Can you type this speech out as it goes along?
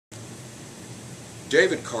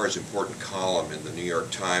David Carr's important column in the New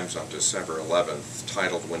York Times on December 11th,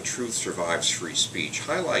 titled "When Truth Survives Free Speech,"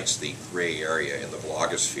 highlights the gray area in the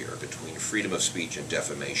blogosphere between freedom of speech and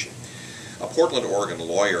defamation. A Portland, Oregon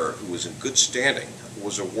lawyer who was in good standing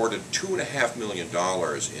was awarded $2.5 million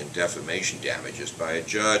in defamation damages by a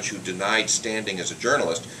judge who denied standing as a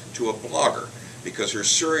journalist to a blogger because her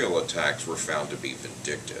serial attacks were found to be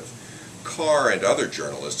vindictive. Carr and other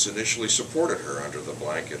journalists initially supported her under the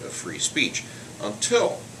blanket of free speech,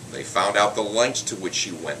 until they found out the lengths to which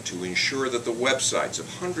she went to ensure that the websites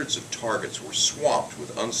of hundreds of targets were swamped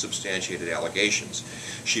with unsubstantiated allegations.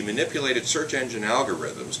 She manipulated search engine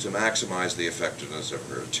algorithms to maximize the effectiveness of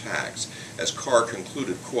her attacks. As Carr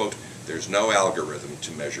concluded, quote, "There's no algorithm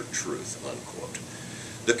to measure truth," unquote.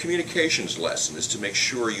 The communications lesson is to make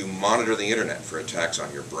sure you monitor the internet for attacks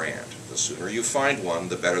on your brand. The sooner you find one,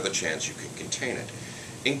 the better the chance you can contain it.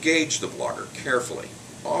 Engage the blogger carefully.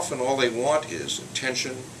 Often all they want is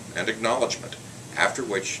attention and acknowledgement, after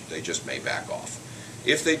which they just may back off.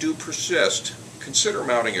 If they do persist, consider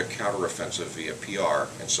mounting a counteroffensive via PR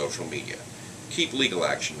and social media. Keep legal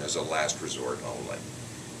action as a last resort only.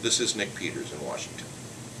 This is Nick Peters in Washington.